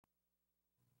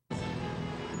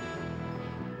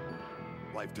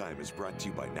Lifetime is brought to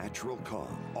you by Natural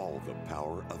Calm, all the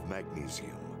power of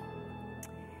magnesium.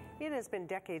 It has been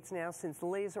decades now since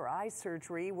laser eye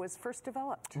surgery was first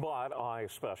developed. But eye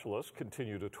specialists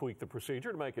continue to tweak the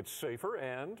procedure to make it safer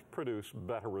and produce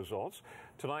better results.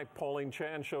 Tonight, Pauline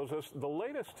Chan shows us the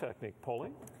latest technique.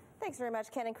 Pauline? Thanks very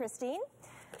much, Ken and Christine.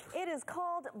 It is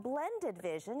called blended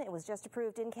vision. It was just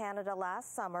approved in Canada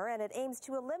last summer, and it aims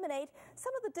to eliminate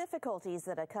some of the difficulties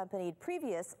that accompanied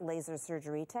previous laser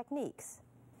surgery techniques.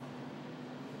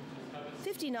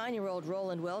 59-year-old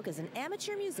Roland Wilk is an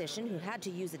amateur musician who had to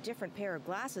use a different pair of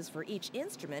glasses for each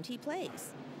instrument he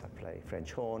plays. I play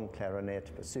French horn,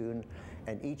 clarinet, bassoon,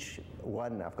 and each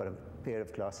one I've got a pair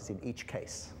of glasses in each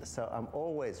case. So I'm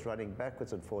always running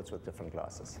backwards and forwards with different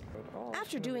glasses.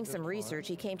 After doing some research,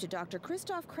 he came to Dr.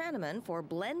 Christoph Kranemann for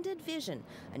blended vision,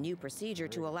 a new procedure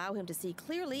to allow him to see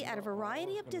clearly at a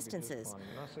variety of distances.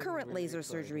 Current laser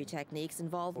surgery techniques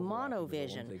involve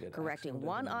monovision, correcting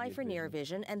one eye for near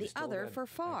vision and the other for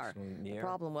far. The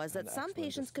problem was that some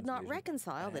patients could not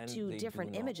reconcile the two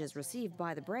different images received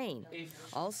by the brain.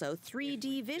 Also,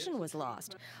 3D vision was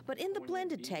lost. But in the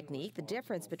blended technique, the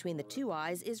difference between the two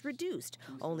eyes is reduced,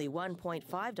 only 1.5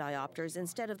 diopters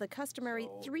instead of the customary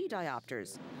 3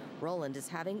 diopters. Roland is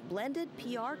having blended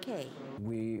PRK.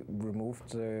 We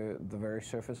removed the very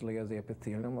surface layer, the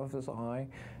epithelium of his eye,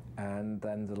 and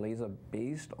then the laser,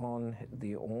 based on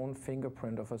the own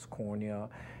fingerprint of his cornea,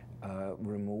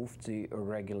 removed the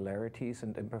irregularities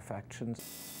and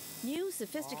imperfections. New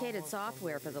sophisticated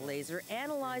software for the laser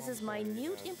analyzes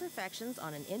minute imperfections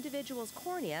on an individual's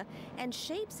cornea and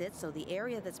shapes it so the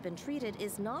area that's been treated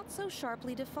is not so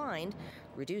sharply defined,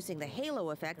 reducing the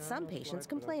halo effect some patients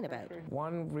complain about.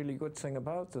 One really good thing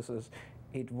about this is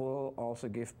it will also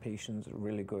give patients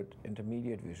really good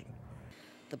intermediate vision.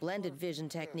 The blended vision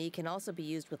technique can also be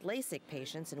used with LASIK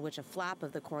patients, in which a flap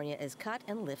of the cornea is cut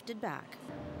and lifted back.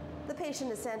 The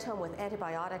patient is sent home with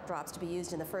antibiotic drops to be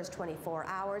used in the first 24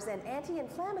 hours and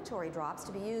anti-inflammatory drops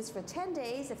to be used for 10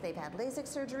 days if they've had LASIK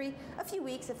surgery, a few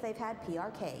weeks if they've had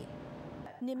PRK.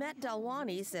 Nimet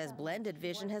Dalwani says blended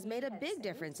vision has made a big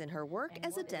difference in her work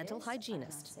as a dental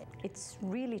hygienist. It's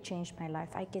really changed my life.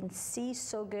 I can see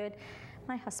so good.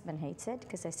 My husband hates it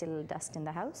because I see a little dust in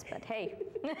the house, but hey.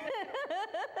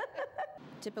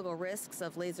 Typical risks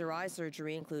of laser eye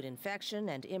surgery include infection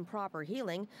and improper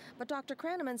healing, but Dr.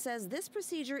 Kranemann says this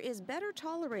procedure is better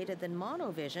tolerated than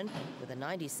monovision, with a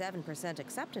 97%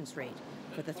 acceptance rate.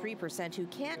 For the 3% who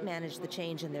can't manage the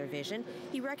change in their vision,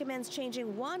 he recommends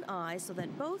changing one eye so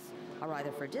that both are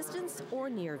either for distance or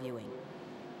near viewing.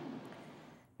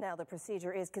 Now, the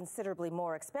procedure is considerably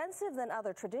more expensive than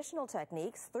other traditional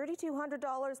techniques,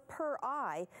 $3,200 per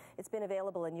eye. It's been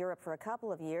available in Europe for a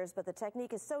couple of years, but the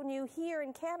technique is so new here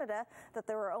in Canada that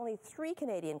there are only 3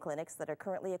 Canadian clinics that are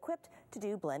currently equipped to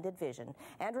do blended vision.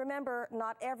 And remember,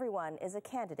 not everyone is a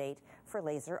candidate for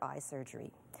laser eye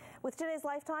surgery. With today's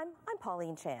Lifetime, I'm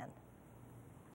Pauline Chan.